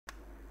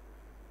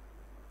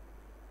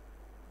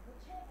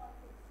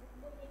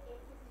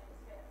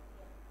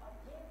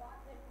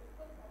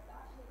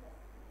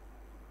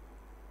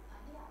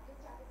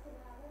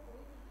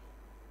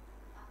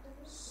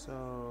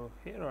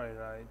Here I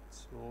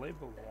write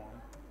label 1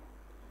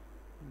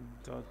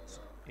 dot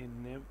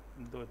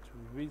dot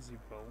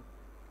visible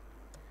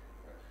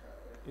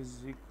is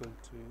equal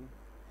to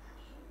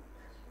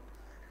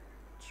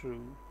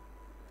true.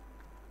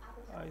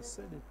 I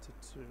set it to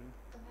true.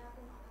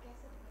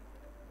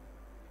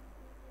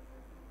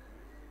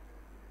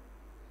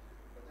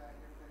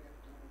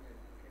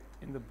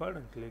 In the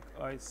button click,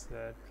 I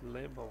set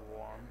label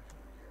 1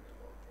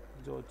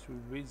 dot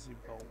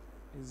visible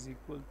is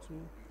equal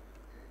to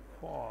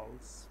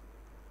false,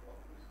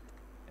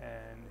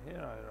 and here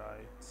I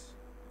write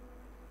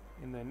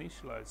in the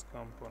initialize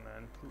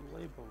component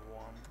label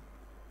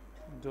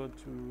 1 dot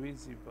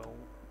visible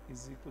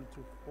is equal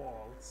to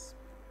false.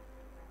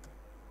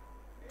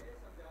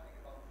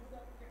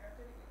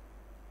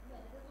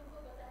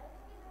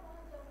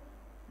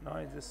 Now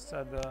I just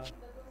start the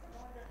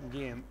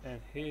game,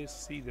 and here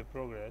see the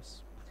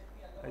progress.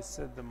 I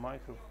set the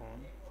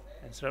microphone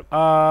and start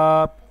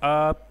up,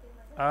 up.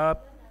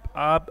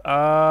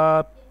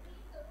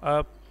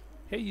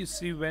 Here you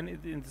see when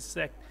it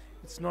intersect,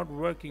 it's not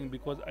working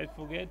because I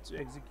forget to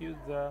execute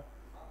the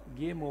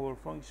game over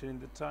function in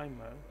the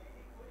timer.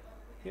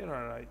 Here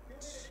I write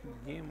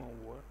game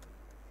over.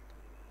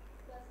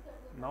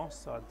 Now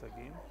start the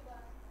game.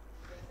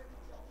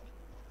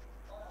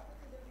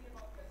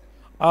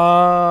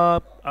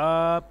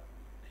 Up.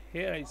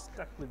 Here I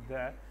stuck with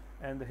that,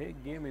 and the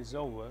game is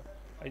over.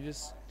 I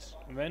just,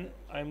 when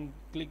I'm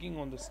clicking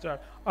on the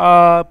start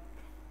up,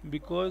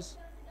 because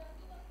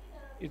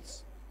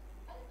it's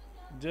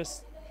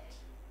just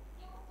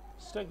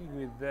sticking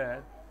with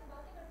that.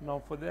 Now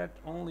for that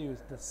only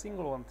the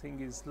single one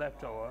thing is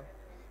left over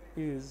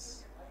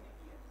is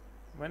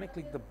when I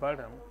click the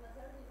button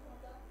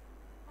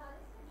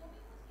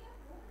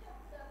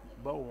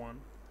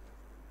one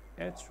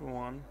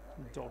h1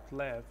 dot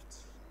left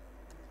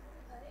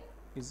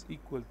is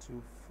equal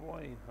to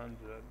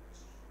 400.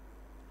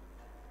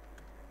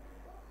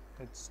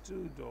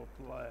 h2 dot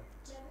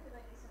left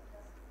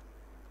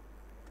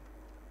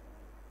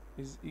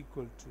is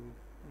equal to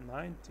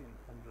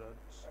 1900.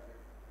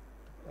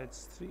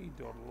 h3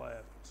 dot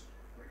left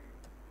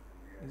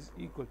is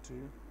equal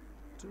to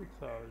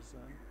 2000.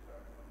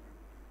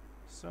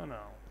 So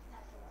now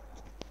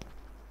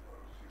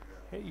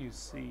here you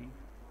see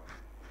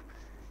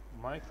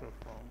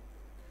microphone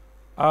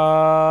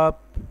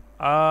up,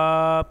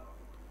 up,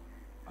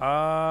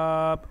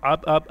 up,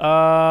 up, up,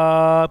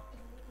 up,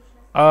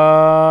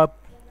 up,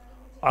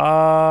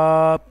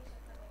 up,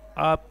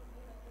 up,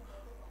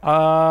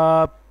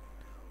 up,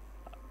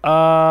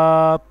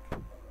 up,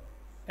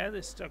 and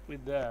I stuck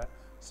with that.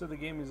 So the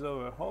game is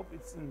over. Hope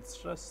it's an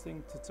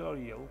interesting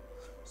tutorial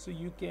so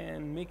you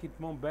can make it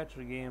more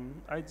better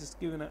game. I just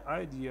given an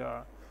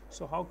idea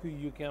so how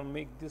you can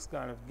make this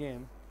kind of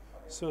game.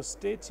 So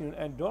stay tuned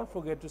and don't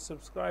forget to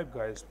subscribe,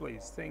 guys,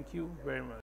 please. Thank you very much.